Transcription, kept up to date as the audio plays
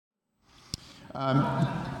Um,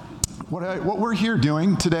 what we're here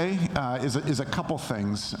doing today is a couple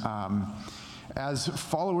things. As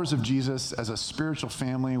followers of Jesus, as a spiritual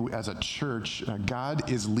family, as a church, God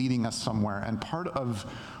is leading us somewhere. And part of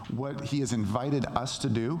what he has invited us to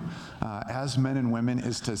do as men and women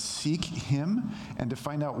is to seek him and to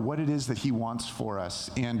find out what it is that he wants for us.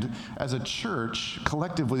 And as a church,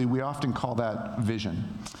 collectively, we often call that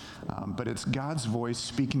vision. But it's God's voice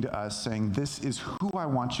speaking to us saying, this is who I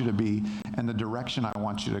want you to be and the direction I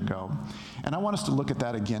want you to go. And I want us to look at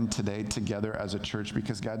that again today together as a church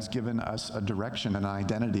because God's given us a direction, an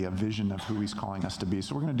identity, a vision of who he's calling us to be.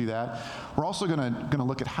 So we're going to do that. We're also going to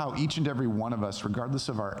look at how each and every one of us, regardless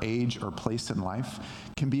of our age or place in life,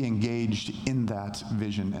 can be engaged in that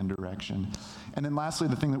vision and direction. And then lastly,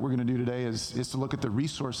 the thing that we're going to do today is to look at the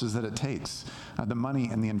resources that it takes, the money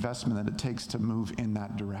and the investment that it takes to move in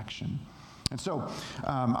that direction. And so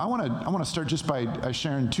I want to start just by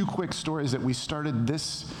sharing two quick stories that we started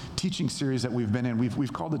this teaching series that we've been in.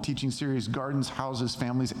 We've called the teaching series Gardens, Houses,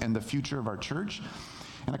 Families, and the Future of Our Church.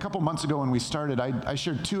 And a couple months ago when we started, I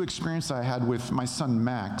shared two experiences I had with my son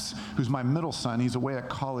Max, who's my middle son. He's away at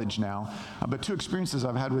college now. But two experiences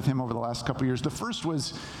I've had with him over the last couple years. The first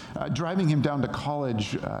was driving him down to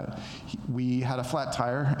college. We had a flat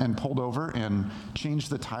tire and pulled over and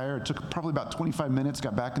changed the tire. It took probably about 25 minutes,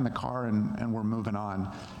 got back in the car, and we're moving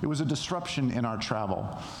on. It was a disruption in our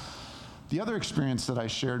travel. The other experience that I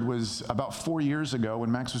shared was about 4 years ago when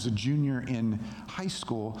Max was a junior in high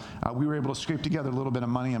school. We were able to scrape together a little bit of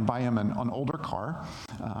money and buy him an older car.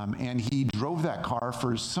 And he drove that car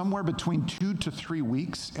for somewhere between 2 to 3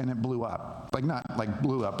 weeks, and it blew up. Not like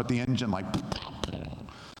blew up, but the engine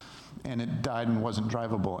and it died and wasn't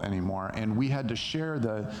drivable anymore. And we had to share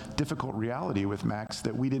the difficult reality with Max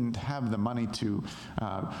that we didn't have the money to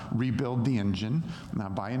rebuild the engine,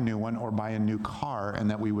 buy a new one, or buy a new car, and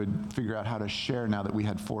that we would figure out how to share now that we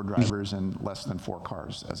had 4 drivers and less than 4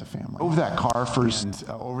 cars as a family. Over that car first, and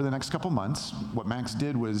over the next couple months, what Max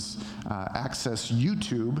did was access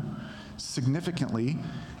YouTube significantly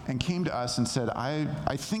and came to us and said,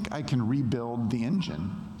 I think I can rebuild the engine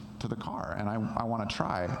to the car, and I want to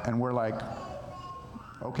try. And we're like,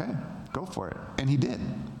 okay, go for it. And he did.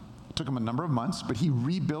 It took him a number of months, but he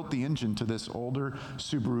rebuilt the engine to this older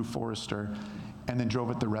Subaru Forester and then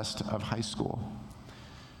drove it the rest of high school.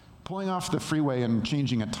 Pulling off the freeway and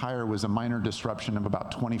changing a tire was a minor disruption of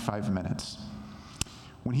about 25 minutes.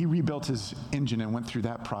 When he rebuilt his engine and went through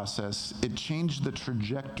that process, it changed the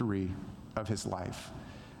trajectory of his life.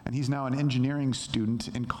 And he's now an engineering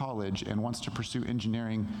student in college and wants to pursue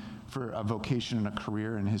engineering for a vocation and a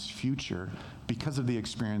career in his future because of the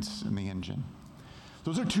experience in the engine.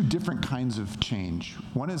 Those are two different kinds of change.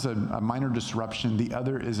 One is a minor disruption. The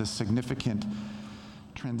other is a significant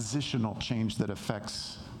transitional change that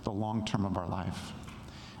affects the long term of our life.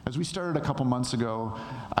 As we started a couple months ago,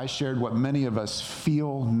 I shared what many of us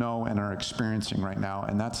feel, know, and are experiencing right now,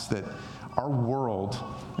 and that's that our world,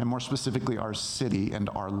 and more specifically our city and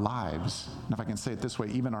our lives, and if I can say it this way,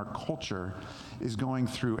 even our culture, is going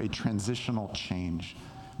through a transitional change.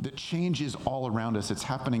 The change is all around us. It's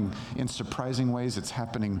happening in surprising ways. It's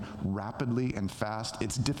happening rapidly and fast.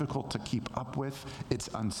 It's difficult to keep up with. It's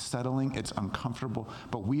unsettling. It's uncomfortable.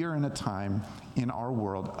 But we are in a time in our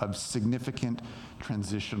world of significant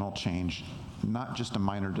transitional change, not just a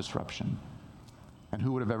minor disruption. And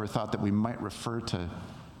who would have ever thought that we might refer to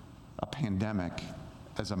a pandemic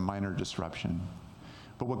as a minor disruption?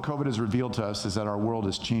 But what COVID has revealed to us is that our world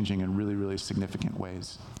is changing in really, really significant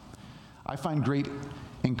ways. I find great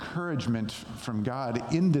encouragement from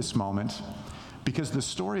God in this moment because the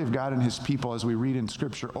story of God and his people, as we read in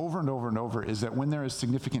Scripture over and over and over, is that when there is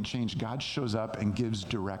significant change, God shows up and gives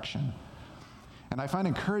direction. And I find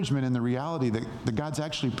encouragement in the reality that God's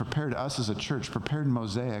actually prepared us as a church, prepared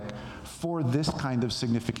Mosaic for this kind of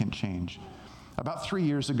significant change. About 3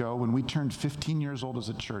 years ago, when we turned 15 years old as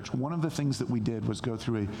a church, one of the things that we did was go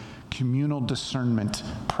through a communal discernment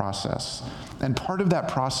process. And part of that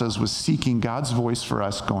process was seeking God's voice for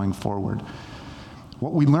us going forward.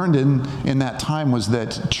 What we learned in that time was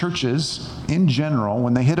that churches, in general,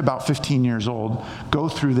 when they hit about 15 years old, go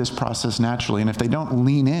through this process naturally. And if they don't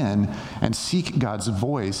lean in and seek God's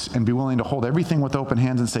voice and be willing to hold everything with open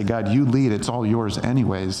hands and say, God, you lead, it's all yours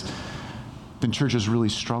anyways, then churches really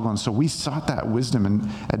struggle. And so we sought that wisdom and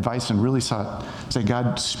advice and really say,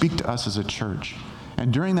 God, speak to us as a church.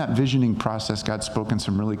 And during that visioning process, God spoke in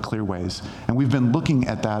some really clear ways. And we've been looking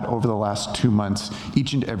at that over the last 2 months,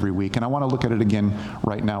 each and every week. And I want to look at it again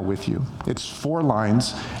right now with you. It's 4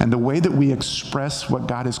 lines. And the way that we express what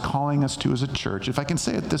God is calling us to as a church, if I can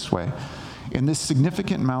say it this way, in this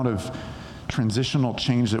significant amount of transitional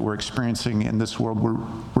change that we're experiencing in this world,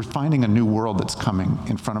 we're finding a new world that's coming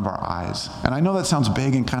in front of our eyes. And I know that sounds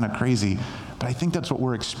big and kind of crazy, but I think that's what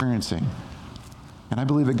we're experiencing. And I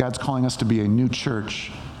believe that God's calling us to be a new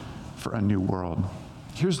church for a new world.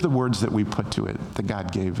 Here's the words that we put to it, that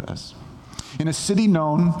God gave us. In a city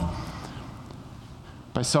known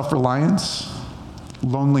by self-reliance,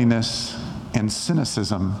 loneliness, and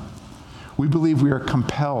cynicism, we believe we are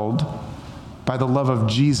compelled by the love of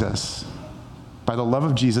Jesus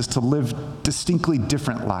to live distinctly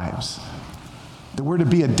different lives. That we're to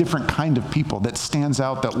be a different kind of people that stands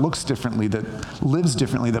out, that looks differently, that lives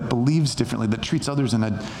differently, that believes differently, that treats others in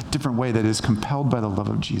a different way, that is compelled by the love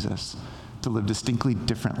of Jesus to live distinctly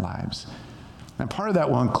different lives. And part of that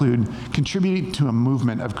will include contributing to a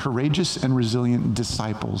movement of courageous and resilient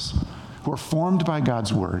disciples who are formed by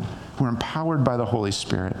God's word, who are empowered by the Holy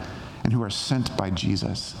Spirit, and who are sent by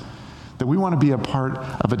Jesus. That we want to be a part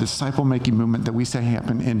of a disciple-making movement that we say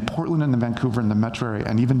happen in Portland and the Vancouver and the metro area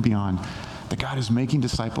and even beyond. That God is making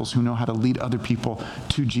disciples who know how to lead other people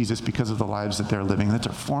to Jesus because of the lives that they're living, that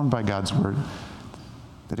are formed by God's word,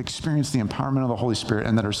 that experience the empowerment of the Holy Spirit,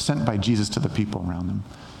 and that are sent by Jesus to the people around them.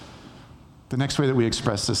 The next way that we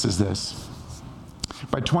express this is this.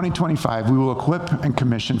 By 2025, we will equip and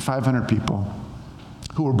commission 500 people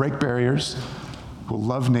who will break barriers, who will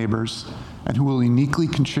love neighbors, and who will uniquely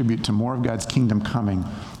contribute to more of God's kingdom coming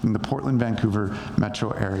in the Portland, Vancouver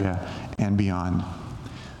metro area and beyond.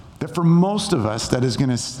 That for most of us, that is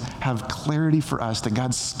going to have clarity for us that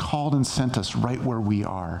God's called and sent us right where we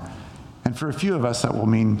are. And for a few of us, that will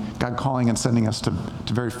mean God calling and sending us to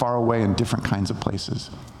very far away in different kinds of places.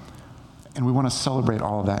 And we want to celebrate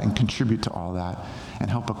all of that and contribute to all of that and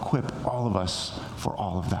help equip all of us for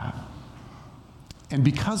all of that. And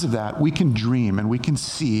because of that, we can dream and we can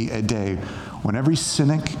see a day when every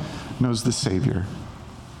cynic knows the Savior,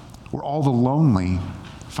 where all the lonely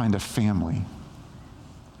find a family,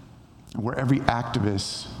 where every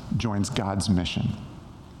activist joins God's mission.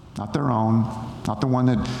 Not their own, not the one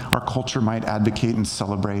that our culture might advocate and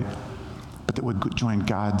celebrate, but that would join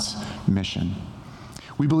God's mission.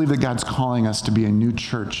 We believe that God's calling us to be a new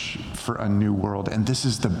church for a new world, and this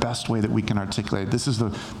is the best way that we can articulate it. This is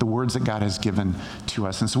the words that God has given to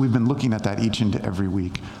us, and so we've been looking at that each and every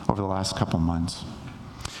week over the last couple months.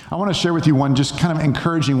 I want to share with you one just kind of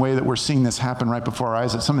encouraging way that we're seeing this happen right before our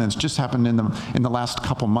eyes. It's something that's just happened in the last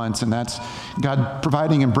couple months, and that's God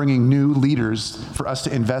providing and bringing new leaders for us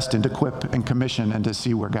to invest in, to equip and commission, and to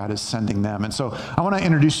see where God is sending them. And so I want to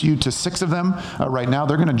introduce you to 6 of them right now.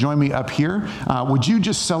 They're going to join me up here. Would you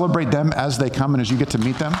just celebrate them as they come and as you get to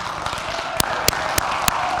meet them?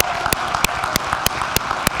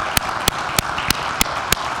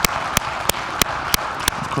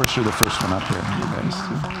 Of course, you're the first one up here.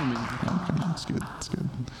 That's good. That's good.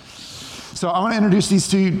 So I want to introduce these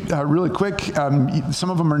two really quick. Some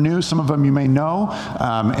of them are new. Some of them you may know.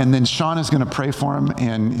 And then Sean is going to pray for them,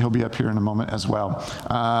 and he'll be up here in a moment as well.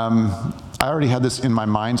 I already had this in my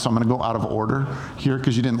mind, so I'm going to go out of order here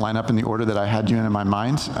because you didn't line up in the order that I had you in my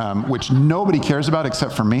mind, which nobody cares about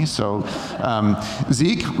except for me. So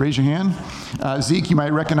Zeke, raise your hand. Zeke, you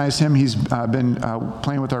might recognize him. He's been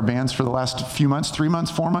playing with our bands for the last few months, 3 months,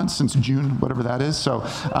 4 months, since June, whatever that is. So,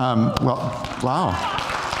 wow.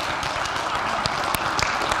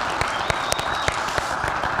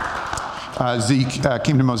 Zeke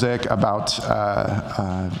came to Mosaic about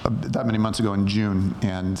that many months ago in June,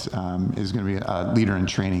 and is going to be a leader in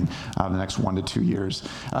training the next 1 to 2 years.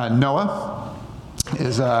 Noah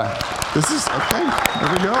is, okay,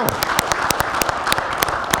 there we go.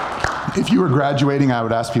 If you were graduating, I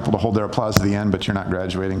would ask people to hold their applause to the end, but you're not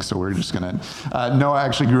graduating, so we're just going to. Noah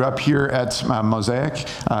actually grew up here at Mosaic,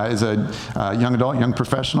 is a young adult, young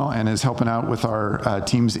professional, and is helping out with our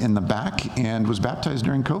teams in the back, and was baptized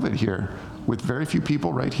during COVID here with very few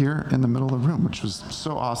people right here in the middle of the room, which was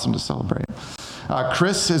so awesome to celebrate.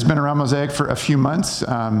 Chris has been around Mosaic for a few months,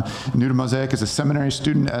 new to Mosaic as a seminary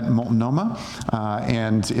student at Multnomah,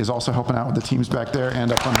 and is also helping out with the teams back there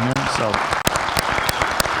and up on here. So.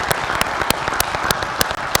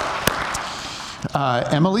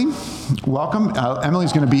 Emily, welcome.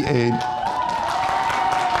 Emily's going to be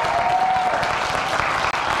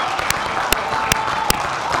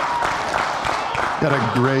got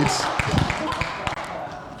a great.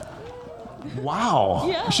 Wow,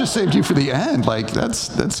 yeah. I should have saved you for the end. Like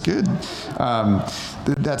that's good.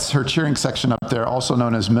 That's her cheering section up there, also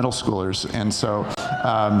known as middle schoolers, and so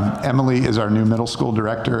Emily is our new middle school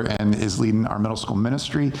director and is leading our middle school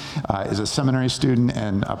ministry, is a seminary student,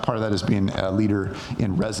 and a part of that is being a leader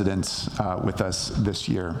in residence with us this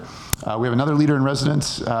year. We have another leader in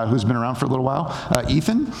residence who's been around for a little while,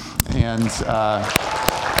 Ethan, and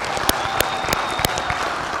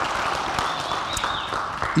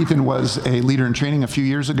Ethan was a leader in training a few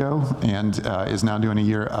years ago and is now doing a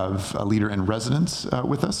year of a leader in residence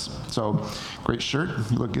with us. So, great shirt.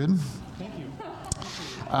 You look good. Thank you.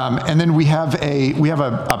 And then we have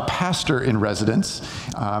a pastor in residence,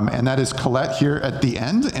 and that is Colette here at the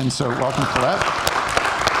end. And so, welcome, Colette.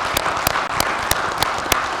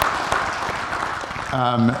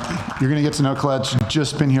 You're going to get to know Colette. She's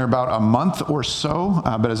just been here about a month or so,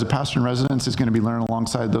 but as a pastor in residence is going to be learning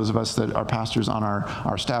alongside those of us that are pastors on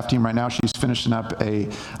our staff team right now. She's finishing up a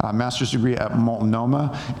master's degree at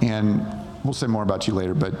Multnomah, and we'll say more about you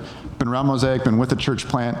later, but been around Mosaic, been with the church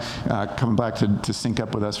plant, coming back to sync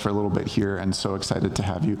up with us for a little bit here, and so excited to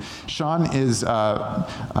have you. Sean has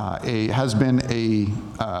been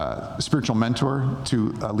a spiritual mentor to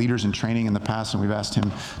leaders in training in the past, and we've asked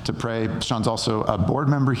him to pray. Sean's also a board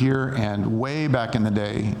member here, and way back in the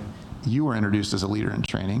day, you were introduced as a leader in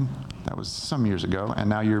training. That was some years ago, and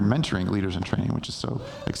now you're mentoring leaders in training, which is so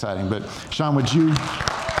exciting. But Sean, would you...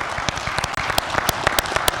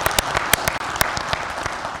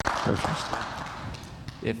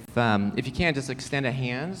 If you can, just extend a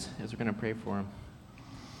hand as we're going to pray for him.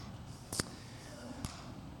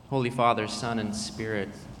 Holy Father, Son, and Spirit,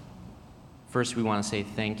 first we want to say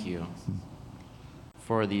thank you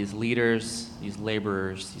for these leaders, these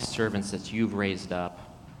laborers, these servants that you've raised up.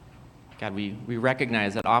 God, we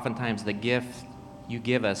recognize that oftentimes the gift you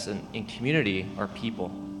give us in community are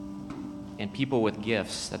people, and people with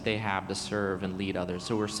gifts that they have to serve and lead others.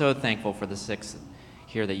 So we're so thankful for the 6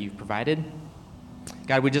 here that you've provided.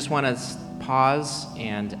 God, we just want to pause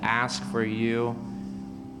and ask for you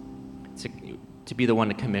to be the one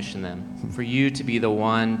to commission them, for you to be the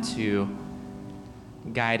one to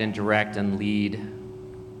guide and direct and lead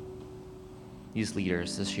these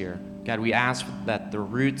leaders this year. God, we ask that the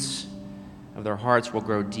roots of their hearts will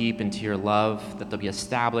grow deep into your love, that they'll be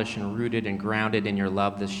established and rooted and grounded in your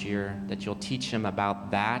love this year, that you'll teach them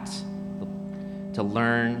about that, to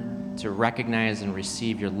learn to recognize and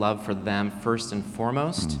receive your love for them first and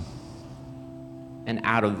foremost. And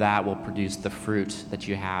out of that will produce the fruit that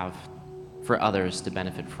you have for others to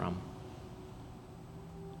benefit from.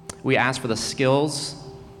 We ask for the skills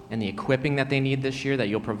and the equipping that they need this year, that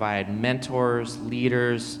you'll provide mentors,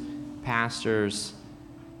 leaders, pastors,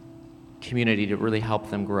 community to really help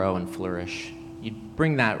them grow and flourish. You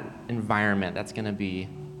bring that environment that's going to be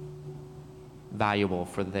valuable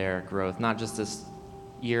for their growth, not just this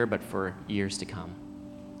year, but for years to come.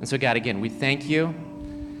 And so, God, again, we thank you.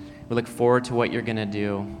 We look forward to what you're going to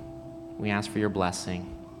do. We ask for your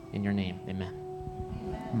blessing. In your name, amen.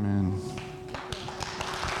 Amen.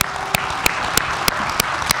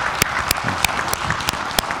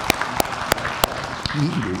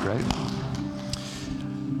 Meet and greet, right?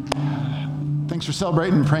 Thanks for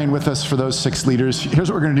celebrating and praying with us for those 6 leaders. Here's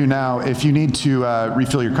what we're going to do now. If you need to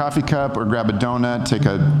refill your coffee cup or grab a donut, take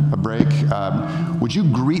a break, would you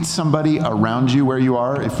greet somebody around you where you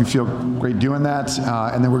are if you feel great doing that?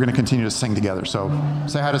 And then we're going to continue to sing together. So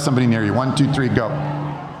say hi to somebody near you. 1, 2, 3, go.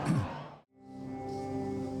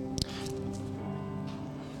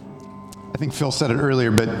 I think Phil said it earlier,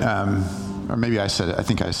 but, or maybe I said it. I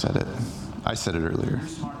think I said it. I said it earlier.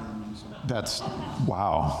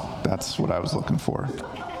 Wow, that's what I was looking for.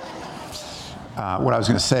 What I was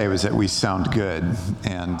going to say was that we sound good,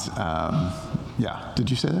 and yeah, did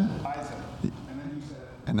you say that? I said it, and then you said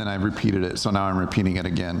it. And then I repeated it, so now I'm repeating it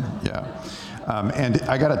again, yeah. And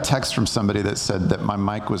I got a text from somebody that said that my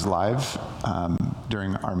mic was live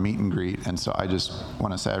during our meet and greet, and so I just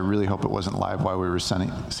want to say I really hope it wasn't live while we were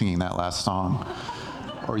singing that last song,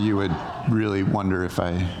 or you would really wonder if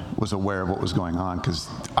I was aware of what was going on, because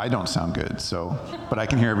I don't sound good, so, but I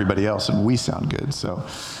can hear everybody else and we sound good. So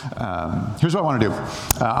here's what I want to do.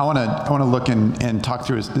 I want to look and talk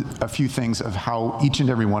through a few things of how each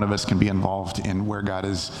and every one of us can be involved in where God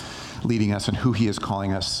is leading us and who he is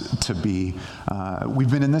calling us to be.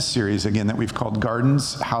 We've been in this series, again, that we've called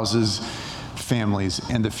Gardens, Houses, Families,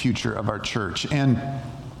 and the Future of Our Church. And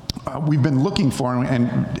we've been looking for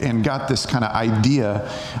and got this kind of idea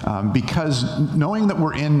because knowing that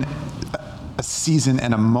we're in a season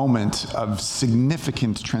and a moment of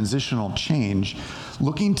significant transitional change,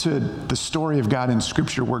 looking to the story of God in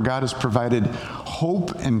Scripture where God has provided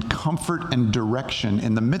hope and comfort and direction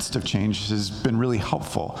in the midst of change has been really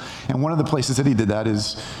helpful. And one of the places that he did that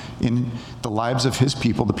is in the lives of his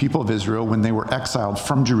people, the people of Israel, when they were exiled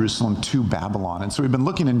from Jerusalem to Babylon. And so we've been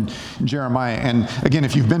looking in Jeremiah. And again,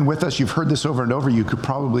 if you've been with us, you've heard this over and over. You could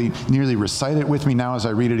probably nearly recite it with me now as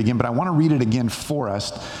I read it again. But I want to read it again for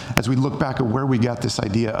us as we look back at where we got this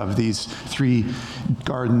idea of these three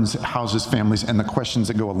gardens, houses, families, and the questions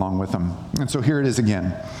that go along with them. And so here it is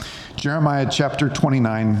again. Jeremiah chapter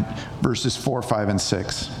 29, verses 4, 5, and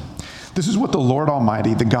 6. This is what the Lord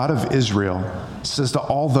Almighty, the God of Israel, says to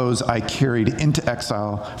all those I carried into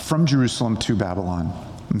exile from Jerusalem to Babylon.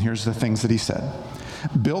 And here's the things that he said.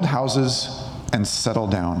 Build houses and settle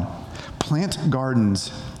down. Plant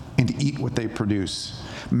gardens and eat what they produce.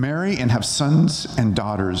 Marry and have sons and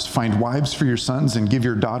daughters. Find wives for your sons and give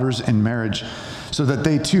your daughters in marriage so that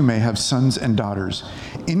they too may have sons and daughters.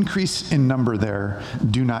 Increase in number there,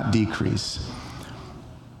 do not decrease.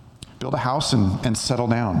 Build a house and settle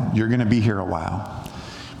down. You're going to be here a while.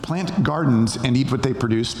 Plant gardens and eat what they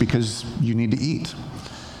produce because you need to eat.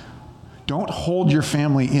 Don't hold your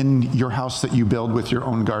family in your house that you build with your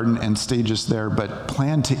own garden and stay just there, but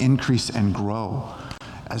plan to increase and grow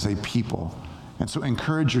as a people. And so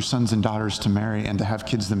encourage your sons and daughters to marry and to have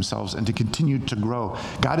kids themselves and to continue to grow.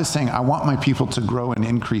 God is saying, I want my people to grow and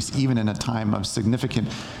increase even in a time of significant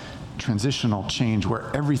transitional change where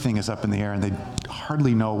everything is up in the air and they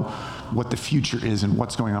hardly know what the future is and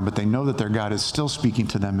what's going on, but they know that their God is still speaking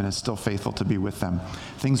to them and is still faithful to be with them,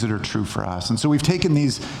 things that are true for us. And so we've taken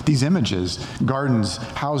these images, gardens,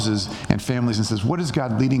 houses, and families, and says, what is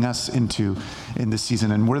God leading us into in this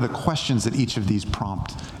season, and what are the questions that each of these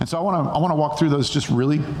prompt? And so I want to walk through those just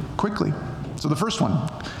really quickly. So the first one,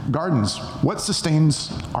 gardens. What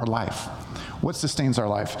sustains our life? What sustains our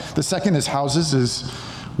life? The second is houses, is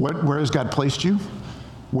where has God placed you?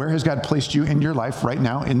 Where has God placed you in your life right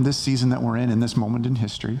now, in this season that we're in this moment in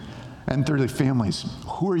history? And thirdly, families.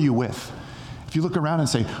 Who are you with? If you look around and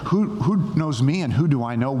say, who knows me and who do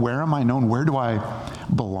I know? Where am I known? Where do I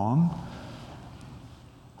belong?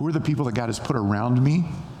 Who are the people that God has put around me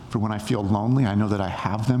for when I feel lonely? I know that I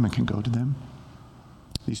have them and can go to them.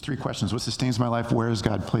 These three questions. What sustains my life? Where has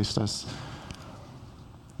God placed us?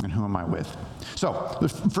 And who am I with? So the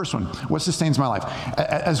first one, what sustains my life?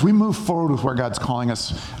 As we move forward with where God's calling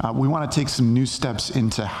us, we want to take some new steps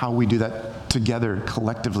into how we do that together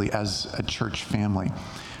collectively as a church family.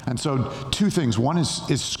 And so two things. One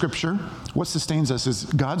is Scripture. What sustains us is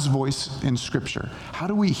God's voice in Scripture. How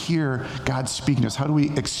do we hear God speaking to us? How do we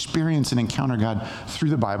experience and encounter God through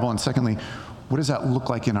the Bible? And secondly, what does that look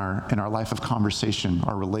like in our life of conversation,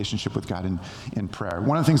 our relationship with God in prayer?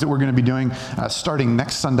 One of the things that we're going to be doing starting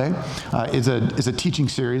next Sunday is a teaching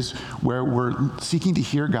series where we're seeking to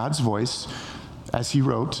hear God's voice as he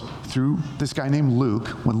wrote through this guy named Luke,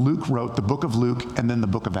 when Luke wrote the book of Luke and then the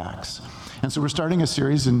book of Acts. And so we're starting a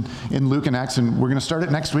series in Luke and Acts, and we're going to start it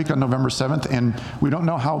next week on November 7th, and we don't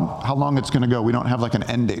know how long it's going to go. We don't have like an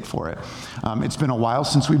end date for it. It's been a while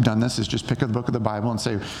since we've done this, is just pick a book of the Bible and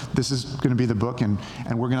say, this is going to be the book, and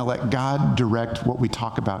we're going to let God direct what we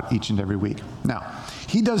talk about each and every week. Now,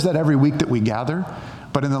 he does that every week that we gather,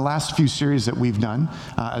 but in the last few series that we've done,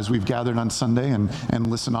 as we've gathered on Sunday and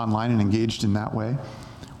listened online and engaged in that way,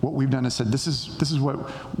 what we've done is said, this is what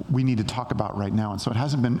we need to talk about right now. And so it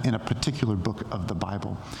hasn't been in a particular book of the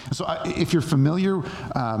Bible. And so if you're familiar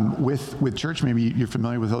with church, maybe you're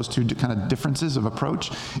familiar with those two kind of differences of approach.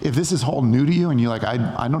 If this is whole new to you and you're like,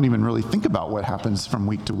 I don't even really think about what happens from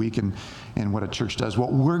week to week and what a church does,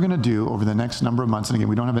 what we're going to do over the next number of months, and again,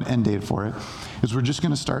 we don't have an end date for it, is we're just going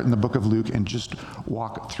to start in the book of Luke and just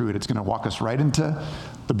walk through it. It's going to walk us right into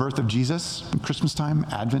the birth of Jesus, Christmas time,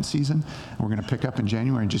 Advent season, and we're going to pick up in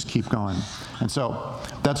January and just keep going. And so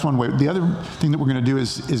that's one way. The other thing that we're going to do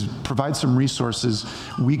is provide some resources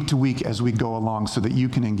week to week as we go along so that you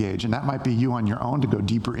can engage. And that might be you on your own to go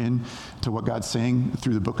deeper into what God's saying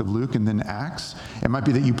through the book of Luke and then Acts. It might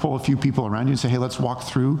be that you pull a few people around you and say, hey, let's walk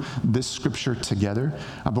through this scripture together.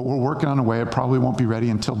 But we're working on a way. It probably won't be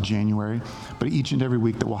ready until January. But each and every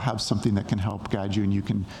week that we'll have something that can help guide you and you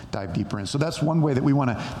can dive deeper in. So that's one way that we want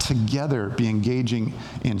to together be engaging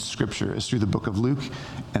in scripture, is through the book of Luke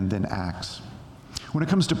and then Acts. When it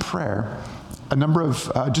comes to prayer, a number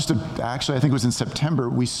of, actually I think it was in September,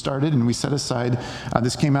 we started and we set aside,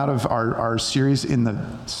 this came out of our series in the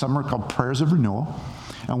summer called Prayers of Renewal.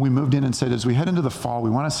 And we moved in and said, as we head into the fall,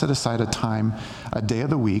 we want to set aside a time, a day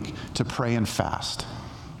of the week, to pray and fast.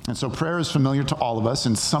 And so prayer is familiar to all of us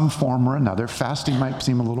in some form or another. Fasting might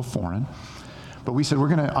seem a little foreign. But we said we're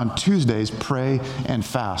going to, on Tuesdays, pray and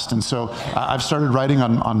fast. And so I've started writing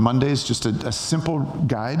on Mondays just a simple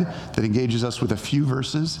guide that engages us with a few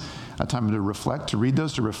verses, a time to reflect, to read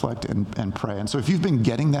those, to reflect and pray. And so if you've been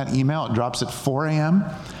getting that email, it drops at 4 a.m.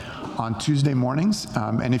 on Tuesday mornings.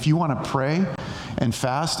 And if you want to pray and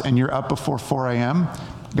fast and you're up before 4 a.m.,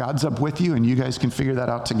 God's up with you and you guys can figure that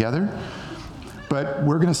out together. But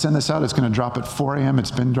we're going to send this out. It's going to drop at 4 a.m.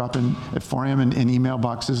 It's been dropping at 4 a.m. in email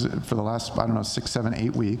boxes for the last, 6, 7,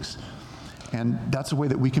 8 weeks. And that's a way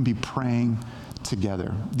that we can be praying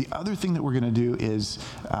together. The other thing that we're going to do is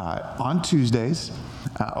on Tuesdays,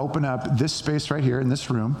 open up this space right here in this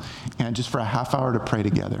room and just for a half hour to pray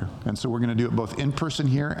together. And so we're going to do it both in person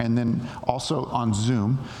here and then also on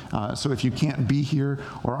Zoom. So if you can't be here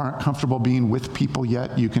or aren't comfortable being with people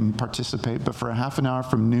yet, you can participate. But for a half an hour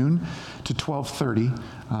from noon to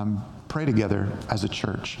 12:30, pray together as a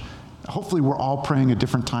church. Hopefully we're all praying at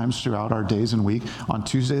different times throughout our days and week. On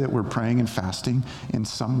Tuesday that we're praying and fasting in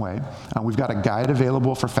some way. We've got a guide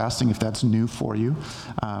available for fasting if that's new for you.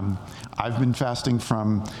 I've been fasting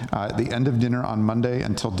from the end of dinner on Monday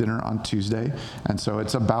until dinner on Tuesday. And so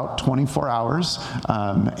it's about 24 hours.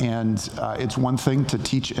 It's one thing to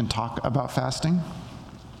teach and talk about fasting.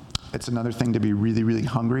 It's another thing to be really, really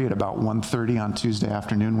hungry at about 1:30 on Tuesday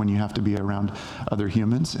afternoon when you have to be around other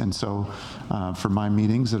humans. And so for my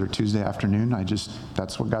meetings that are Tuesday afternoon,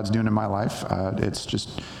 that's what God's doing in my life. It's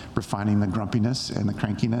just refining the grumpiness and the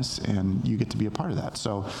crankiness, and you get to be a part of that.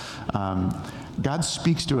 So God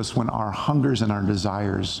speaks to us when our hungers and our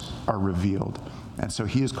desires are revealed. And so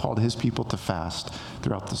he has called his people to fast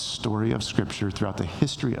throughout the story of Scripture, throughout the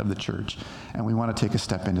history of the church. And we want to take a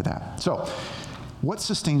step into that. So what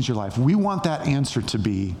sustains your life? We want that answer to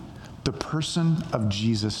be the person of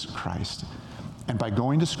Jesus Christ. And by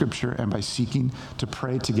going to Scripture and by seeking to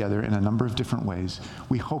pray together in a number of different ways,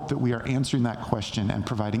 we hope that we are answering that question and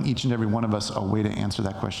providing each and every one of us a way to answer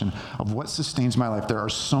that question of what sustains my life. There are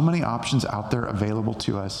so many options out there available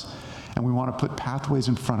to us, and we want to put pathways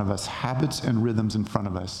in front of us, habits and rhythms in front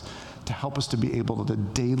of us to help us to be able to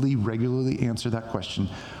daily, regularly answer that question.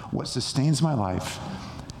 What sustains my life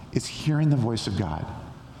is hearing the voice of God,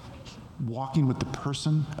 walking with the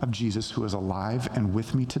person of Jesus who is alive and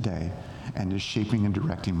with me today and is shaping and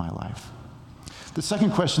directing my life. The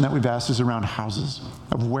second question that we've asked is around houses,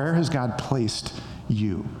 of where has God placed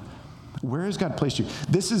you? Where has God placed you?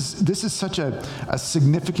 This is such a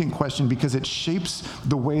significant question because it shapes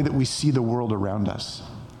the way that we see the world around us.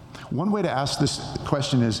 One way to ask this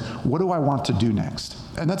question is, what do I want to do next?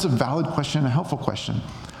 And that's a valid question and a helpful question.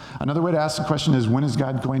 Another way to ask the question is, when is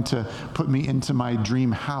God going to put me into my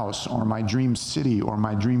dream house or my dream city or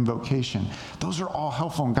my dream vocation? Those are all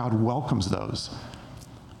helpful, and God welcomes those.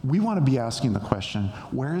 We want to be asking the question,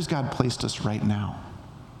 where has God placed us right now?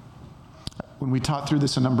 When we taught through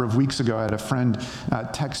this a number of weeks ago, I had a friend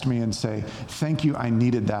text me and say, "Thank you, I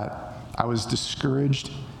needed that. I was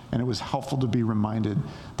discouraged, and it was helpful to be reminded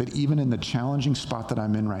that even in the challenging spot that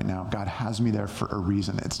I'm in right now, God has me there for a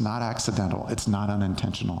reason. It's not accidental. It's not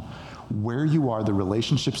unintentional. Where you are, the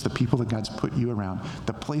relationships, the people that God's put you around,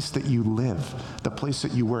 the place that you live, the place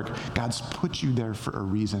that you work, God's put you there for a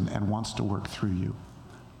reason and wants to work through you."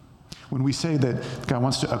 When we say that God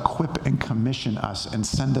wants to equip and commission us and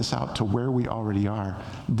send us out to where we already are,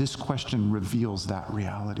 this question reveals that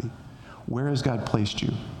reality. Where has God placed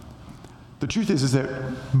you? The truth is that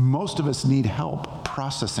most of us need help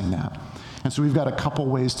processing that. And so we've got a couple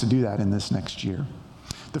ways to do that in this next year.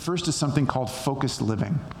 The first is something called focused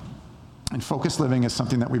living. And focused living is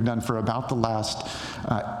something that we've done for about the last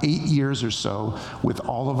 8 years or so with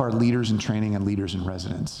all of our leaders in training and leaders in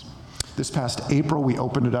residence. This past April, we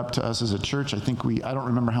opened it up to us as a church. I don't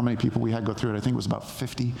remember how many people we had go through it. I think it was about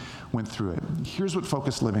 50 went through it. Here's what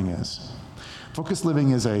focused living is. Focused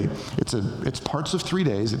living is it's parts of 3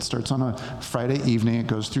 days. It starts on a Friday evening, it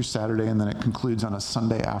goes through Saturday, and then it concludes on a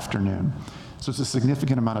Sunday afternoon. So it's a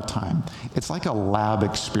significant amount of time. It's like a lab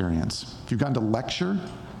experience. If you've gone to lecture,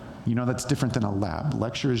 you know that's different than a lab.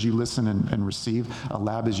 Lecture is you listen and receive. A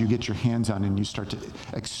lab is you get your hands on and you start to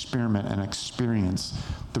experiment and experience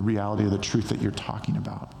the reality of the truth that you're talking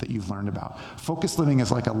about, that you've learned about. Focused living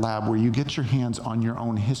is like a lab where you get your hands on your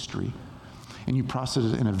own history and you process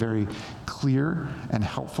it in a very clear and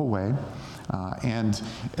helpful way. And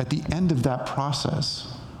at the end of that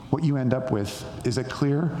process, what you end up with is a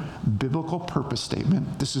clear biblical purpose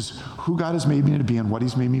statement. This is who God has made me to be and what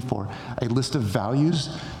he's made me for. A list of values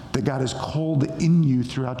that God has called in you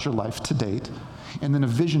throughout your life to date, and then a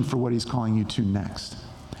vision for what he's calling you to next.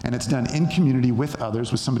 And it's done in community with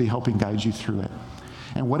others, with somebody helping guide you through it.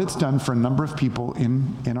 And what it's done for a number of people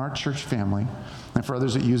in our church family, and for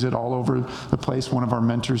others that use it all over the place. One of our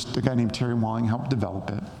mentors, a guy named Terry Walling, helped develop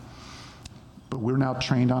it. But we're now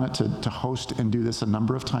trained on it to host and do this a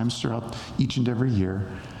number of times throughout each and every year.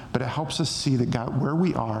 But it helps us see that God, where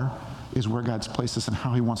we are is where God's placed us and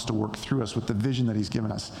how he wants to work through us with the vision that he's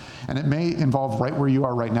given us. And it may involve right where you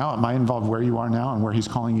are right now. It might involve where you are now and where he's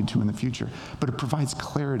calling you to in the future. But it provides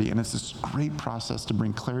clarity, and it's this great process to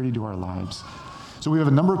bring clarity to our lives. So we have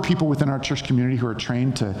a number of people within our church community who are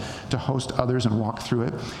trained to host others and walk through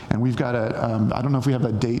it. And we've got I don't know if we have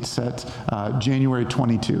a date set, January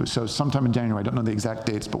 22. So sometime in January, I don't know the exact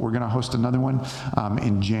dates, but we're going to host another one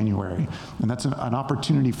in January. And that's an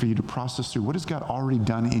opportunity for you to process through what has God already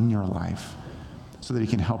done in your life, so that he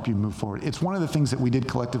can help you move forward. It's one of the things that we did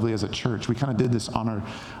collectively as a church. We kind of did this on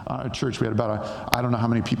our church. We had about I don't know how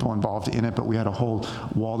many people involved in it, but we had a whole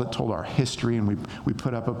wall that told our history, and we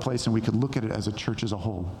put up a place, and we could look at it as a church as a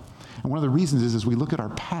whole. And one of the reasons is, as we look at our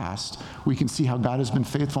past, we can see how God has been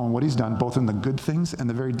faithful in what he's done, both in the good things and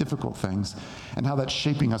the very difficult things, and how that's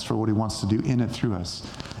shaping us for what he wants to do in and through us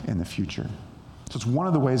in the future. So it's one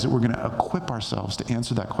of the ways that we're going to equip ourselves to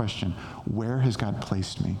answer that question: where has God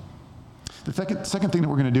placed me? The second thing that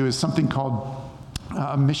we're going to do is something called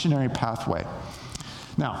a missionary pathway.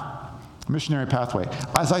 Now, missionary pathway.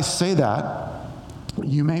 As I say that,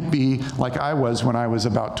 you may be like I was when I was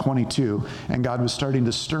about 22, and God was starting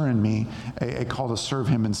to stir in me a call to serve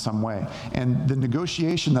him in some way. And the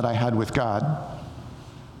negotiation that I had with God,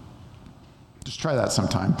 just try that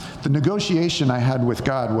sometime. The negotiation I had with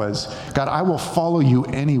God was, God, I will follow you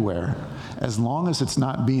anywhere as long as it's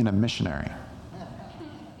not being a missionary.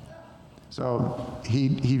 So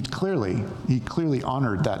he clearly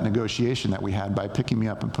honored that negotiation that we had by picking me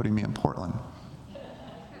up and putting me in Portland.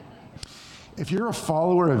 If you're a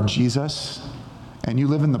follower of Jesus and you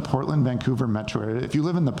live in the Portland, Vancouver metro area, if you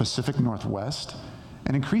live in the Pacific Northwest,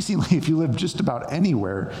 and increasingly if you live just about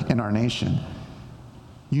anywhere in our nation,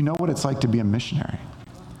 you know what it's like to be a missionary.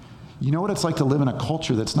 You know what it's like to live in a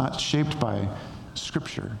culture that's not shaped by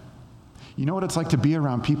Scripture. You know what it's like to be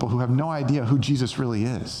around people who have no idea who Jesus really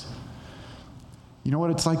is. You know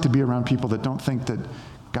what it's like to be around people that don't think that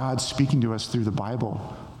God speaking to us through the Bible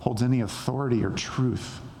holds any authority or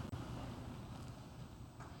truth.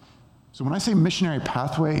 So when I say missionary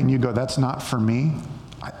pathway and you go, that's not for me,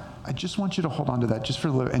 I just want you to hold on to that just for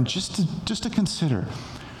a little, and just to consider,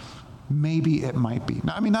 maybe it might be.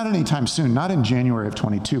 I mean, not anytime soon, not in January of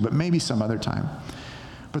 22, but maybe some other time.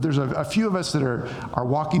 But there's a few of us that are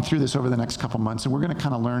walking through this over the next couple months, and we're going to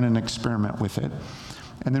kind of learn and experiment with it.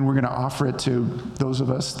 And then we're going to offer it to those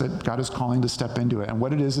of us that God is calling to step into it. And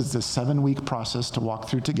what it is this 7-week process to walk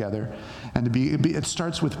through together. And it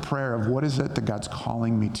starts with prayer of what is it that God's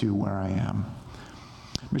calling me to where I am.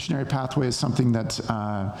 Missionary Pathway is something that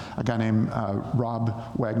a guy named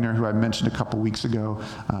Rob Wagner, who I mentioned a couple weeks ago,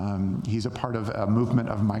 he's a part of a movement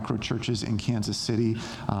of micro-churches in Kansas City,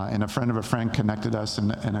 and a friend of a friend connected us,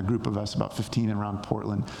 and a group of us, about 15 around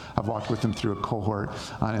Portland, have walked with them through a cohort.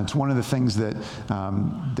 And it's one of the things that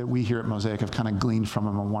we here at Mosaic have kind of gleaned from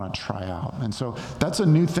them and want to try out. And so that's a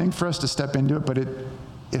new thing for us to step into it, but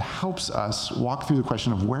it helps us walk through the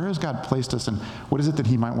question of where has God placed us and what is it that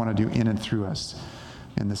he might want to do in and through us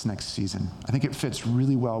in this next season. I think it fits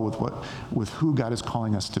really well with who God is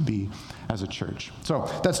calling us to be as a church. So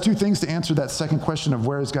that's two things to answer that second question of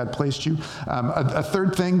where has God placed you. A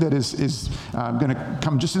third thing that is going to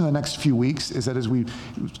come just in the next few weeks is that as we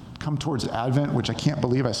come towards Advent, which I can't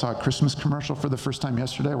believe I saw a Christmas commercial for the first time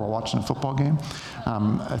yesterday while watching a football game.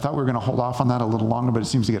 I thought we were going to hold off on that a little longer, but it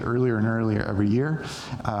seems to get earlier and earlier every year.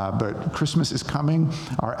 But Christmas is coming.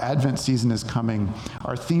 Our Advent season is coming.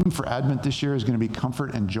 Our theme for Advent this year is going to be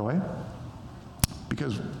comfort and joy,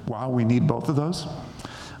 because, wow, we need both of those.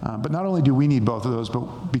 But not only do we need both of those,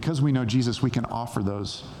 but because we know Jesus, we can offer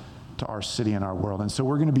those to our city and our world. And so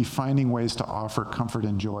we're going to be finding ways to offer comfort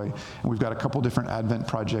and joy. And we've got a couple different Advent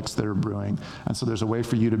projects that are brewing. And so there's a way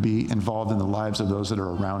for you to be involved in the lives of those that are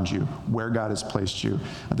around you, where God has placed you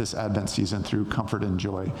this Advent season through comfort and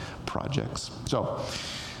joy projects. So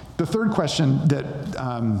the third question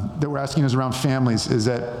that we're asking is around families, is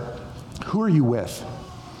that who are you with?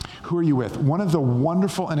 Who are you with? One of the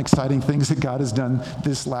wonderful and exciting things that God has done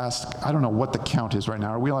this last, I don't know what the count is right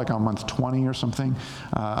now. Are we like on month 20 or something?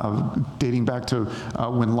 Dating back to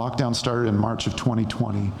when lockdown started in March of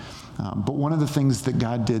 2020. But one of the things that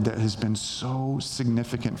God did that has been so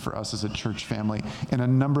significant for us as a church family in a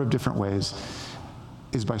number of different ways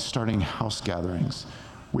is by starting house gatherings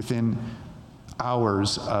within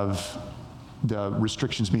hours of the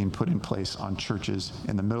restrictions being put in place on churches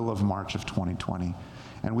in the middle of March of 2020.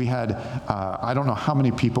 And we had, I don't know how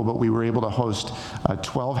many people, but we were able to host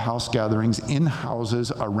 12 house gatherings in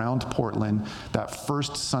houses around Portland that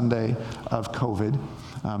first Sunday of COVID.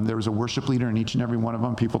 There was a worship leader in each and every one of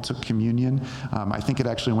them. People took communion. I think it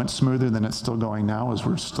actually went smoother than it's still going now, as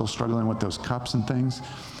we're still struggling with those cups and things.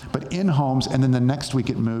 But in homes, and then the next week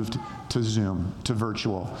it moved to Zoom, to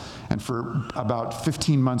virtual. And for about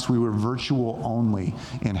 15 months, we were virtual only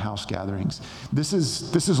in house gatherings. This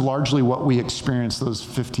is largely what we experienced those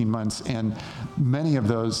 15 months. And many of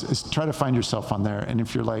those is try to find yourself on there. And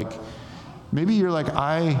if you're like, maybe you're like,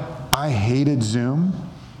 I hated Zoom,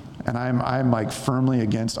 and I'm like firmly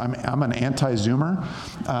against, I'm an anti-Zoomer,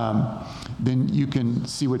 then you can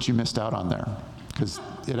see what you missed out on there. Because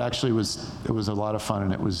it actually was a lot of fun,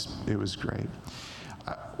 and it was great.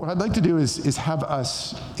 What I'd like to do is have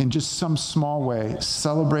us, in just some small way,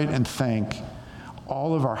 celebrate and thank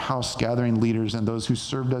all of our house gathering leaders and those who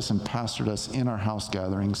served us and pastored us in our house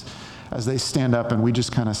gatherings as they stand up and we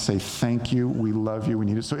just kind of say, thank you, we love you, we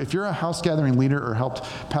need it. So if you're a house gathering leader or helped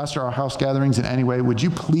pastor our house gatherings in any way, would you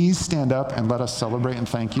please stand up and let us celebrate and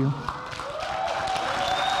thank you?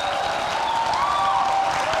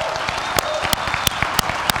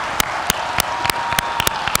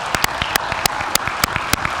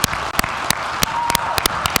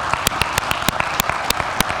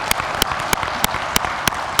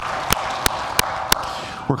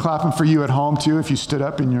 We're clapping for you at home too, if you stood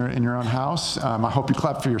up in your own house. I hope you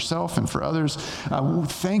clapped for yourself and for others.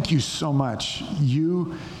 Thank you so much.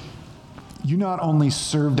 You not only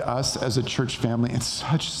served us as a church family in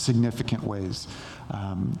such significant ways.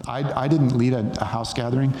 I didn't lead a house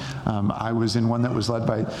gathering. I was in one that was led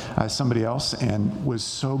by somebody else, and was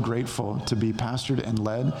so grateful to be pastored and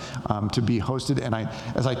led, to be hosted. And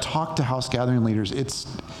as I talked to house gathering leaders,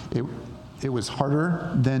 it was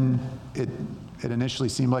harder than it initially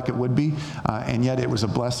seemed like it would be, and yet it was a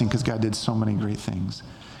blessing because God did so many great things.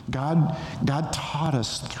 God taught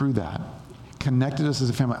us through that, connected us as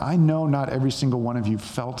a family. I know not every single one of you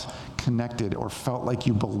felt connected or felt like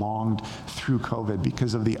you belonged through COVID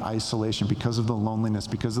because of the isolation, because of the loneliness,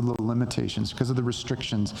 because of the limitations, because of the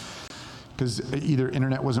restrictions, because either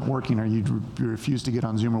internet wasn't working or you refused to get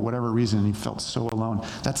on Zoom or whatever reason, and you felt so alone.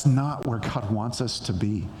 That's not where God wants us to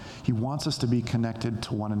be. He wants us to be connected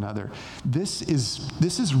to one another. This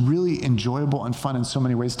is really enjoyable and fun in so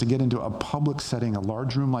many ways, to get into a public setting, a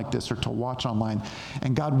large room like this, or to watch online.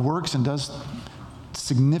 And God works and does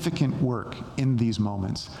significant work in these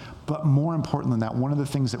moments. But more important than that, one of the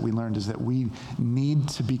things that we learned is that we need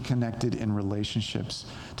to be connected in relationships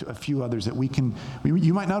to a few others that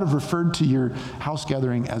you might not have referred to your house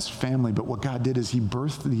gathering as family, but what God did is he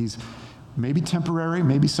birthed these, maybe temporary,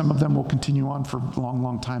 maybe some of them will continue on for a long,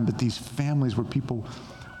 long time, but these families where people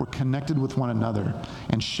were connected with one another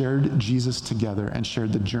and shared Jesus together and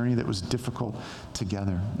shared the journey that was difficult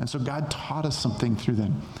together. And so God taught us something through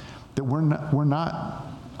them, that we're not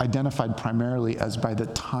identified primarily as by the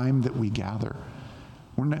time that we gather.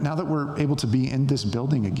 Now that we're able to be in this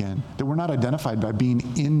building again, that we're not identified by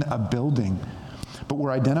being in a building, but we're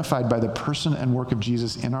identified by the person and work of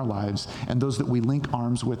Jesus in our lives, and those that we link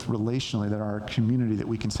arms with relationally, that are our community, that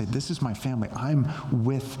we can say, this is my family. I'm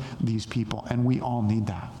with these people, and we all need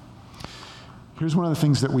that. Here's one of the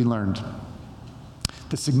things that we learned.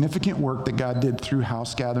 The significant work that God did through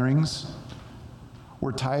house gatherings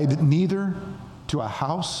were tied neither to a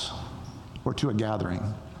house or to a gathering.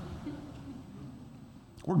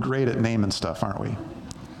 We're great at naming stuff, aren't we?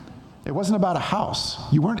 It wasn't about a house.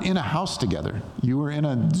 You weren't in a house together. You were in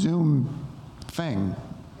a Zoom thing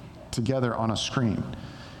together on a screen.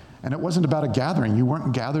 And it wasn't about a gathering. You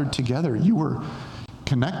weren't gathered together. You were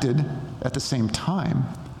connected at the same time,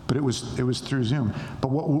 but it was through Zoom. But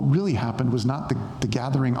what really happened was not the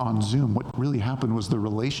gathering on Zoom. What really happened was the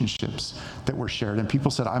relationships that were shared. And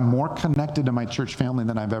people said, I'm more connected to my church family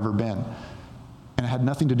than I've ever been. And it had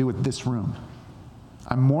nothing to do with this room.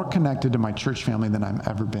 I'm more connected to my church family than I've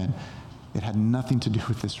ever been. It had nothing to do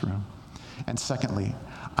with this room. And secondly,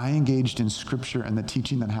 I engaged in Scripture and the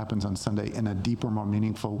teaching that happens on Sunday in a deeper, more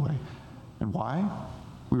meaningful way. And why?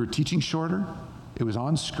 We were teaching shorter. It was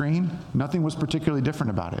on screen. Nothing was particularly different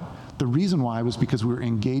about it. The reason why was because we were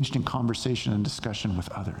engaged in conversation and discussion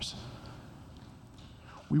with others.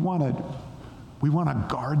 We want to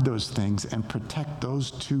guard those things and protect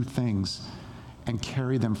those two things and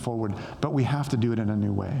carry them forward, but we have to do it in a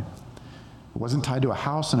new way. It wasn't tied to a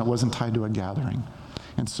house, and it wasn't tied to a gathering.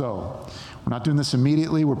 And so, we're not doing this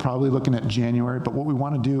immediately. We're probably looking at January, but what we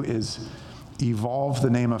want to do is evolve the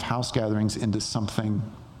name of house gatherings into something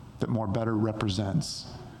that more better represents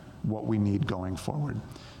what we need going forward.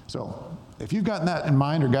 So if you've gotten that in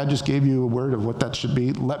mind, or God just gave you a word of what that should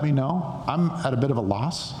be, let me know. I'm at a bit of a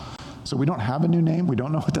loss. So we don't have a new name. We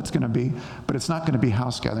don't know what that's going to be, but it's not going to be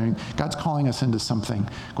house gathering. God's calling us into something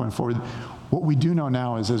going forward. What we do know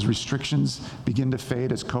now is as restrictions begin to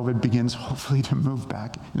fade, as COVID begins hopefully to move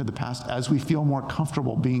back into the past, as we feel more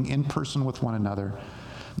comfortable being in person with one another,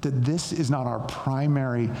 that this is not our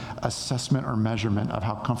primary assessment or measurement of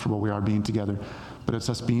how comfortable we are being together, but it's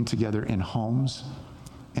us being together in homes,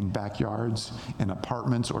 in backyards, in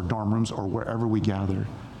apartments or dorm rooms or wherever we gather.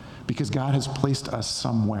 Because God has placed us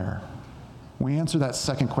somewhere. When we answer that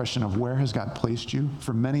second question of where has God placed you,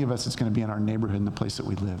 for many of us it's going to be in our neighborhood, in the place that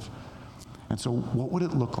we live. And so what would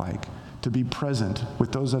it look like to be present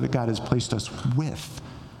with those that God has placed us with,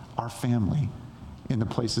 our family, in the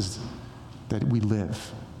places that we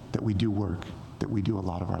live, that we do work, that we do a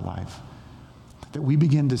lot of our life? That we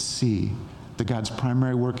begin to see that God's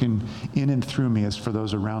primary work in and through me is for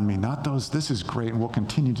those around me, not those, this is great and we'll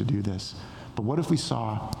continue to do this. But what if we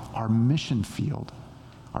saw our mission field,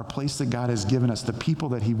 our place that God has given us, the people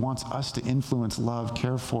that he wants us to influence, love,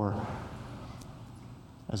 care for,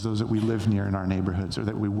 as those that we live near in our neighborhoods or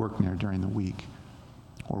that we work near during the week?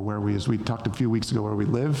 Or where we, as we talked a few weeks ago, where we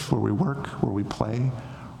live, where we work, where we play,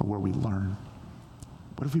 or where we learn.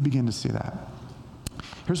 What if we begin to see that?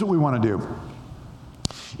 Here's what we want to do,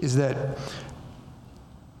 is that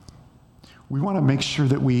we want to make sure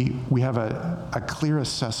that we have a clear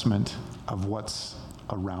assessment of what's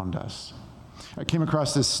around us. I came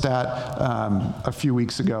across this stat a few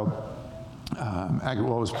weeks ago. It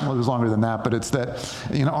was longer than that, but it's that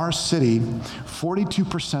in our city,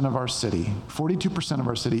 42% of our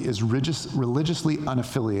city is religiously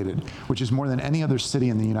unaffiliated, which is more than any other city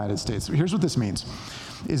in the United States. Here's what this means,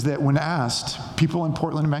 is that when asked, people in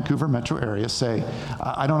Portland and Vancouver metro area say,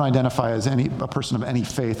 I don't identify as a person of any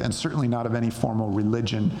faith, and certainly not of any formal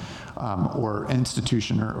religion or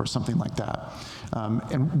institution or something like that.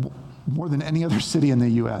 And more than any other city in the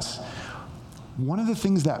U.S., one of the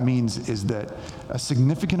things that means is that a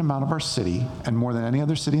significant amount of our city, and more than any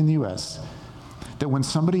other city in the U.S., that when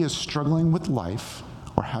somebody is struggling with life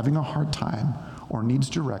or having a hard time or needs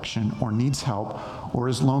direction or needs help or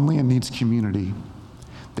is lonely and needs community,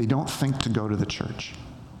 they don't think to go to the church.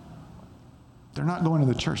 They're not going to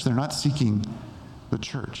the church. They're not seeking the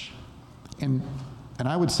church. And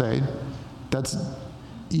I would say that's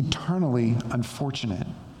eternally unfortunate,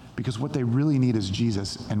 because what they really need is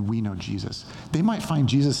Jesus, and we know Jesus. They might find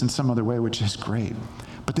Jesus in some other way, which is great,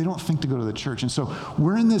 but they don't think to go to the church. And so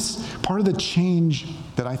we're in this, part of the change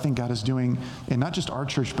that I think God is doing, in not just our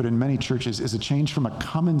church, but in many churches, is a change from a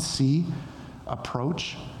come and see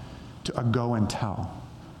approach to a go and tell.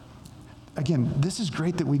 Again, this is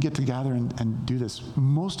great that we get to gather and do this.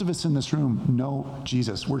 Most of us in this room know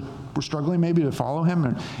Jesus. We're struggling maybe to follow him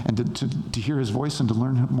and to hear his voice and to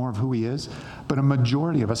learn more of who he is. But a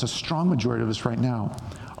majority of us, a strong majority of us right now,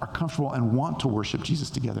 are comfortable and want to worship Jesus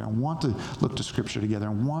together and want to look to Scripture together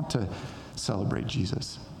and want to celebrate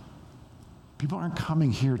Jesus. People aren't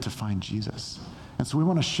coming here to find Jesus. And so we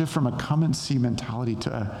want to shift from a come and see mentality to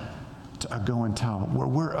a go and tell, where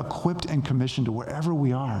we're equipped and commissioned to wherever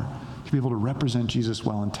we are to be able to represent Jesus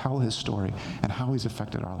well and tell his story and how he's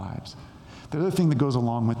affected our lives. The other thing that goes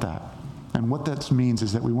along with that, and what that means,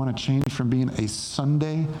 is that we want to change from being a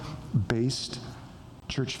Sunday-based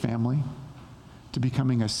church family to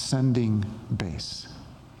becoming a sending base.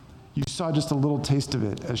 You saw just a little taste of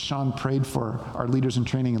it as Sean prayed for our leaders in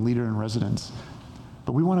training and leader in residence.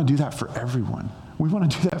 But we want to do that for everyone. We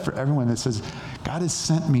want to do that for everyone that says, God has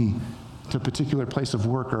sent me to a particular place of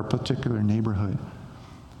work or a particular neighborhood.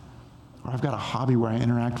 Or I've got a hobby where I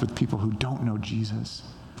interact with people who don't know Jesus.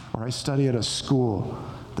 Or I study at a school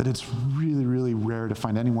that it's really, really rare to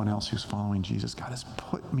find anyone else who's following Jesus. God has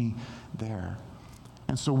put me there.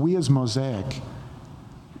 And so we as Mosaic,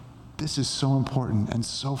 this is so important and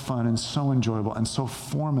so fun and so enjoyable and so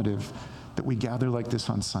formative that we gather like this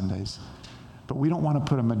on Sundays. But we don't want to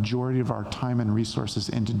put a majority of our time and resources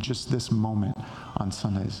into just this moment on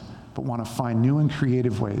Sundays, but want to find new and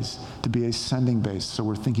creative ways to be a sending base, so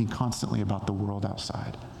we're thinking constantly about the world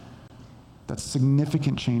outside. That's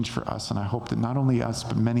significant change for us, and I hope that not only us,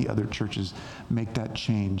 but many other churches make that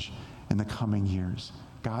change in the coming years.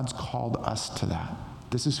 God's called us to that.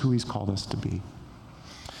 This is who he's called us to be.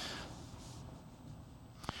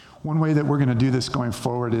 One way that we're going to do this going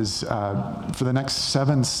forward is for the next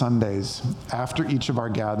 7 Sundays, after each of our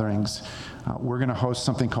gatherings, we're going to host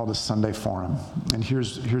something called a Sunday Forum. And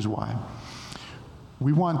here's why.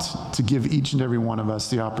 We want to give each and every one of us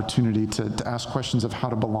the opportunity to ask questions of how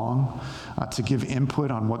to belong, to give input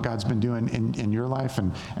on what God's been doing in your life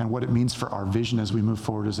and what it means for our vision as we move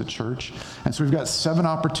forward as a church. And so we've got 7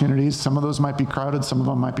 opportunities. Some of those might be crowded, some of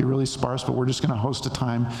them might be really sparse, but we're just going to host a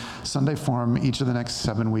time, Sunday Forum, each of the next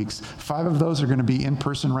 7 weeks. 5 of those are going to be in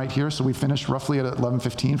person right here. So we finish roughly at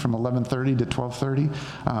 11:15, from 11:30 to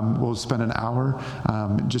 12:30. We'll spend an hour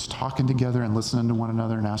just talking together and listening to one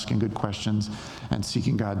another and asking good questions and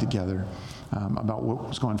seeking God together about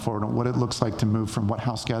what's going forward and what it looks like to move from what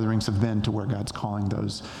house gatherings have been to where God's calling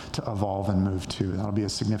those to evolve and move to. That'll be a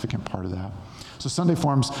significant part of that. So Sunday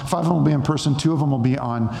Forums, 5 of them will be in person, 2 of them will be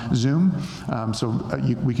on Zoom,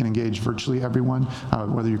 we can engage virtually everyone,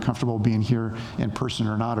 whether you're comfortable being here in person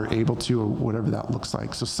or not, or able to, or whatever that looks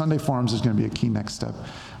like. So Sunday Forums is going to be a key next step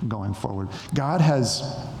going forward. God has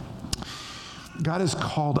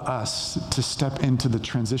called us to step into the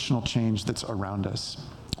transitional change that's around us.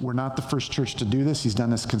 We're not the first church to do this. He's done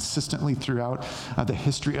this consistently throughout the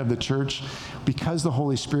history of the church. Because the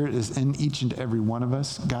Holy Spirit is in each and every one of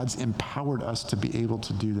us, God's empowered us to be able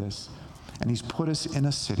to do this. And he's put us in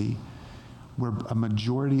a city where a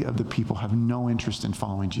majority of the people have no interest in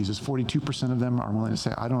following Jesus. 42% of them are willing to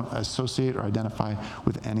say, I don't associate or identify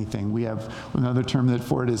with anything. We have another term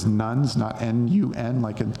for it is nuns, not N-U-N,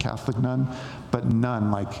 like a Catholic nun, but none,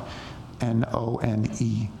 like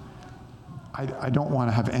N-O-N-E. I don't want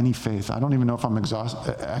to have any faith. I don't even know if I'm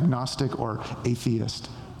agnostic or atheist.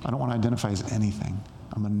 I don't want to identify as anything.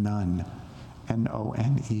 I'm a nun,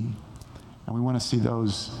 N-O-N-E. And we want to see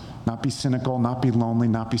those not be cynical, not be lonely,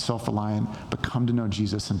 not be self-reliant, but come to know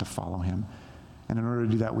Jesus and to follow him. And in order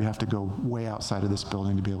to do that, we have to go way outside of this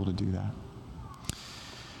building to be able to do that.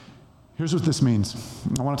 Here's what this means.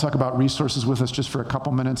 I want to talk about resources with us just for a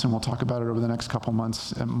couple minutes, and we'll talk about it over the next couple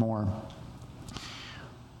months and more.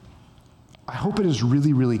 I hope it is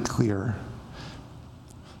really, really clear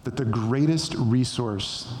that the greatest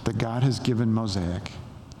resource that God has given Mosaic,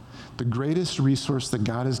 the greatest resource that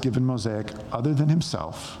God has given Mosaic other than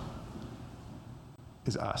himself,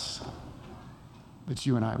 is us. It's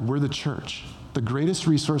you and I. We're the church. The greatest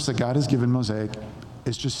resource that God has given Mosaic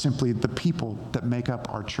is just simply the people that make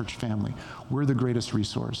up our church family. We're the greatest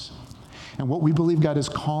resource. And what we believe God is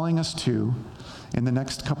calling us to in the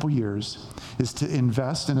next couple years is to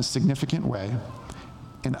invest in a significant way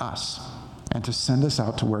in us and to send us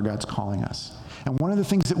out to where God's calling us. And one of the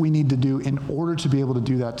things that we need to do in order to be able to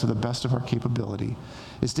do that to the best of our capability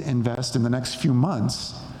is to invest in the next few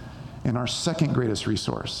months in our second greatest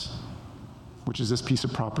resource, which is this piece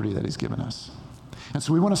of property that he's given us. And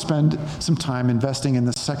so we want to spend some time investing in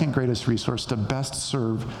the second greatest resource to best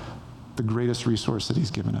serve the greatest resource that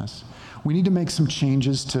he's given us. We need to make some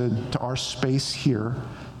changes to our space here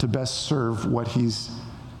to best serve what he's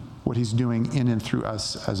doing in and through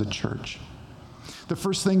us as a church. The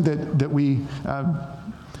first thing that we,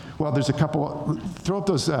 there's a couple, throw up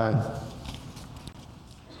those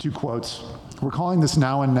 2 quotes. We're calling this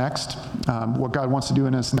now and next, what God wants to do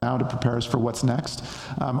in us now to prepare us for what's next.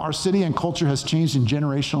 Our city and culture has changed in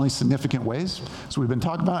generationally significant ways, so we've been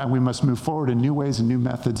talking about it, and we must move forward in new ways and new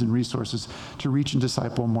methods and resources to reach and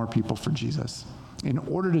disciple more people for Jesus. In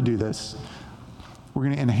order to do this, we're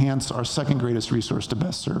going to enhance our second greatest resource to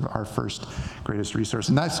best serve our first greatest resource.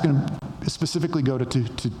 And that's going to specifically go to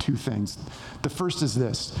 2 things. The first is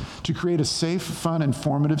this: to create a safe, fun,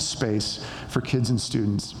 informative space for kids and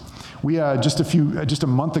students. We just a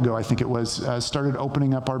month ago, I think it was, started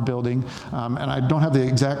opening up our building, and I don't have the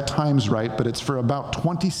exact times right, but it's for about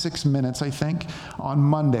 26 minutes, I think, on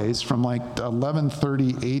Mondays from like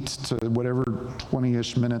 11:38 to whatever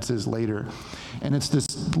 20-ish minutes is later. And it's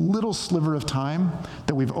this little sliver of time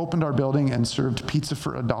that we've opened our building and served pizza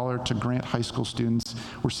for $1 to Grant High School students.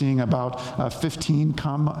 We're seeing about 15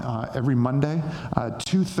 come every Monday.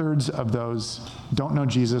 2/3 of those don't know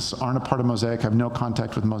Jesus, aren't a part of Mosaic, have no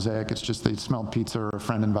contact with Mosaic. It's just they smelled pizza or a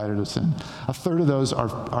friend invited us in. 1/3 of those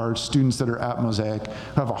are students that are at Mosaic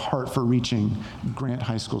who have a heart for reaching Grant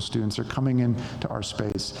High School students. They're coming into our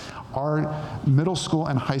space. Our middle school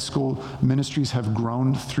and high school ministries have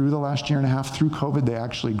grown through the last year and a half. Through COVID, they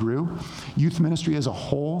actually grew. Youth ministry as a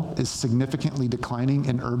whole is significantly declining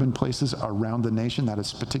in urban places around the nation. That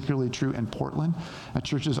is particularly true in Portland.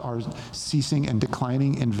 Churches are ceasing and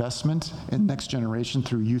declining investment in next generation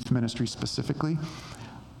through youth ministry specifically.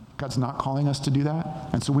 God's not calling us to do that.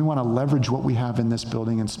 And so we want to leverage what we have in this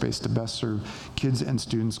building and space to best serve kids and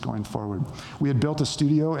students going forward. We had built a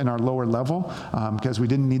studio in our lower level because we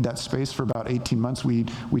didn't need that space for about 18 months. We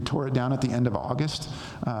tore it down at the end of August,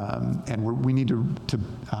 and we need to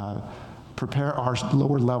prepare our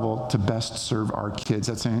lower level to best serve our kids.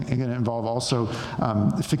 That's going to involve also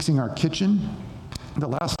fixing our kitchen. The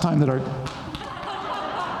last time that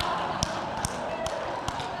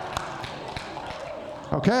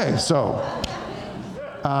Okay, so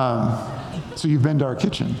you've been to our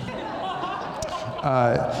kitchen.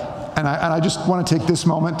 And I just want to take this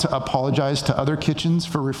moment to apologize to other kitchens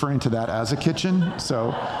for referring to that as a kitchen.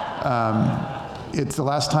 So it's the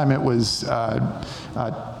last time it was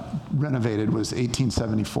renovated was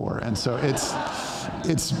 1874, and so it's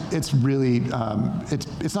really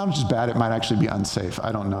it's not just bad. It might actually be unsafe.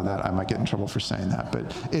 I don't know that. I might get in trouble for saying that,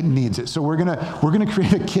 but it needs it. So we're gonna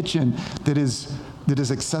create a kitchen that is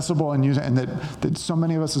accessible and user, and that so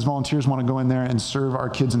many of us as volunteers want to go in there and serve our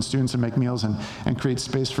kids and students and make meals and create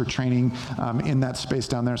space for training in that space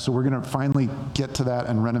down there. So we're going to finally get to that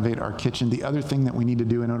and renovate our kitchen. The other thing that we need to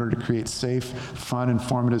do in order to create safe, fun,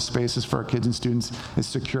 informative spaces for our kids and students is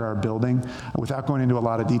secure our building. Without going into a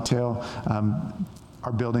lot of detail,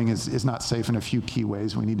 our building is not safe in a few key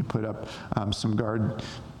ways. We need to put up some guard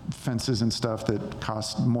fences and stuff that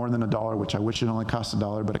cost more than $1, which I wish it only cost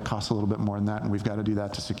 $1, but it costs a little bit more than that, and we've got to do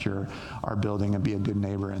that to secure our building and be a good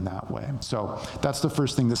neighbor in that way. So that's the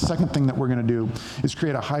first thing. The second thing that we're going to do is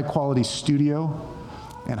create a high-quality studio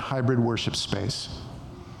and hybrid worship space.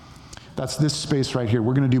 That's this space right here.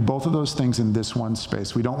 We're going to do both of those things in this one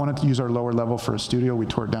space. We don't want to use our lower level for a studio. We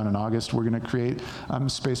tore it down in August. We're going to create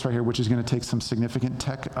space right here, which is going to take some significant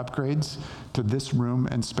tech upgrades to this room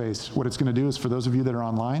and space. What it's going to do is, for those of you that are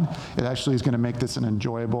online, it actually is going to make this an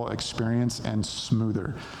enjoyable experience and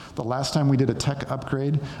smoother. The last time we did a tech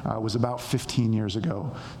upgrade was about 15 years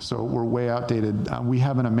ago, so we're way outdated. We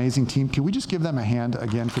have an amazing team. Can we just give them a hand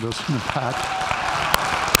again for those in the back?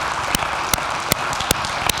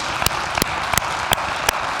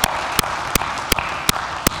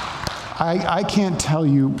 I can't tell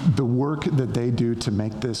you the work that they do to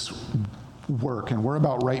make this work, and we're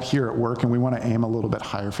about right here at work, and we want to aim a little bit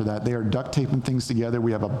higher for that. They are duct taping things together.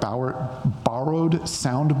 We have a borrowed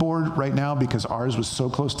soundboard right now because ours was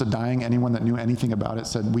so close to dying. Anyone that knew anything about it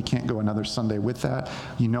said we can't go another Sunday with that.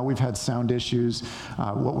 You know, we've had sound issues.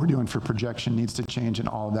 What we're doing for projection needs to change and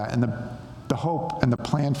all of that. And the hope and the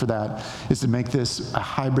plan for that is to make this a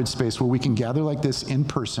hybrid space where we can gather like this in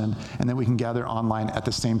person, and then we can gather online at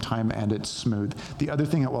the same time, and it's smooth. The other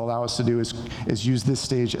thing it will allow us to do is use this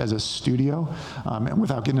stage as a studio, and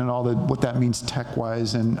without getting into all what that means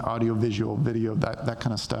tech-wise and audio, visual, video, that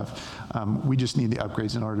kind of stuff. We just need the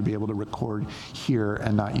upgrades in order to be able to record here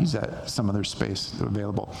and not use some other space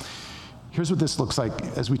available. Here's what this looks like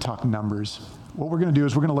as we talk numbers. What we're going to do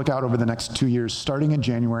is we're going to look out over the next 2 years, starting in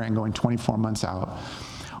January and going 24 months out.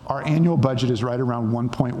 Our annual budget is right around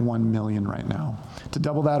 $1.1 million right now. To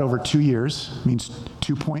double that over 2 years means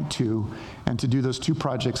 2.2, and to do those two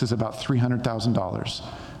projects is about $300,000.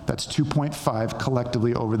 That's 2.5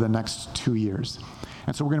 collectively over the next 2 years.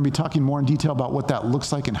 And so we're going to be talking more in detail about what that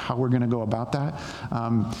looks like and how we're going to go about that.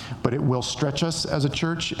 But it will stretch us as a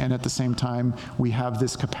church, and at the same time, we have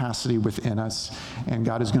this capacity within us, and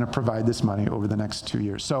God is going to provide this money over the next 2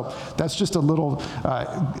 years. So that's just a little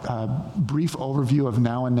brief overview of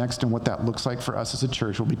now and next and what that looks like for us as a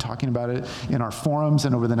church. We'll be talking about it in our forums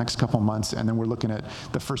and over the next couple months, and then we're looking at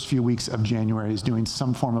the first few weeks of January as doing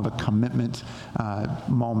some form of a commitment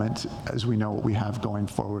moment as we know what we have going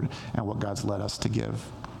forward and what God's led us to give.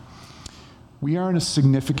 We are in a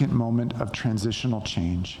significant moment of transitional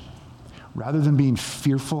change. Rather than being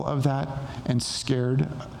fearful of that and scared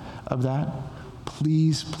of that,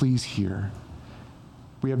 please hear.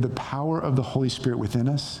 We have the power of the Holy Spirit within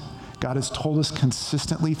us. God has told us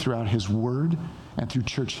consistently throughout His Word and through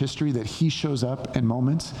church history that He shows up in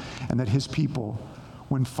moments, and that His people,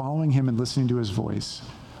 when following Him and listening to His voice,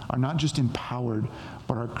 are not just empowered,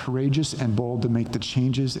 but are courageous and bold to make the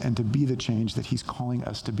changes and to be the change that He's calling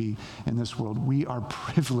us to be in this world. We are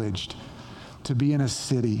privileged to be in a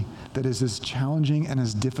city that is as challenging and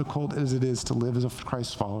as difficult as it is to live as a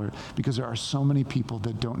Christ follower, because there are so many people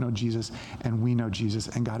that don't know Jesus, and we know Jesus,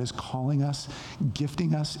 and God is calling us,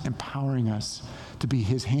 gifting us, empowering us to be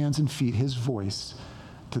His hands and feet, His voice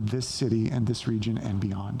to this city and this region and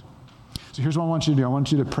beyond. So here's what I want you to do. I want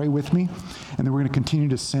you to pray with me, and then we're going to continue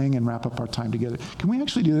to sing and wrap up our time together. Can we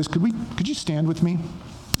actually do this? Could you stand with me?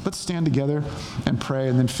 Let's stand together and pray,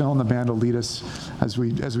 and then Phil and the band will lead us as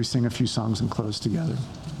we sing a few songs and close together.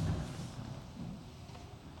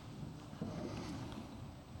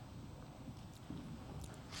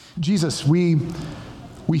 Jesus, we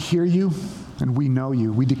hear you and we know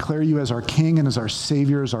you. We declare you as our King and as our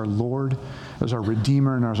Savior, as our Lord, as our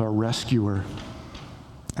Redeemer, and as our Rescuer.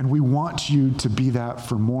 And we want you to be that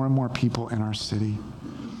for more and more people in our city.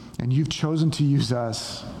 And you've chosen to use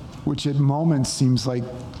us, which at moments seems like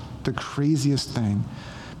the craziest thing,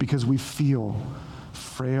 because we feel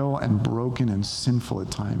frail and broken and sinful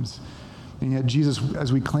at times. And yet, Jesus,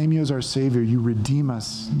 as we claim you as our Savior, you redeem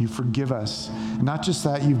us, you forgive us. And not just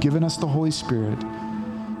that, you've given us the Holy Spirit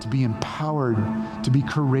to be empowered, to be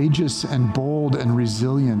courageous and bold and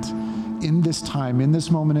resilient in this time, in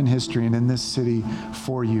this moment in history, and in this city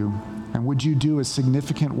for you. And would you do a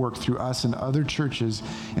significant work through us and other churches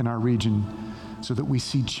in our region so that we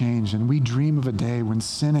see change? And we dream of a day when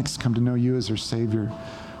cynics come to know you as their Savior,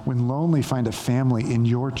 when lonely find a family in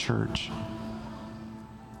your church,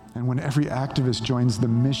 and when every activist joins the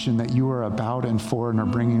mission that you are about and for and are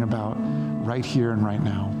bringing about right here and right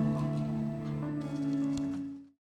now.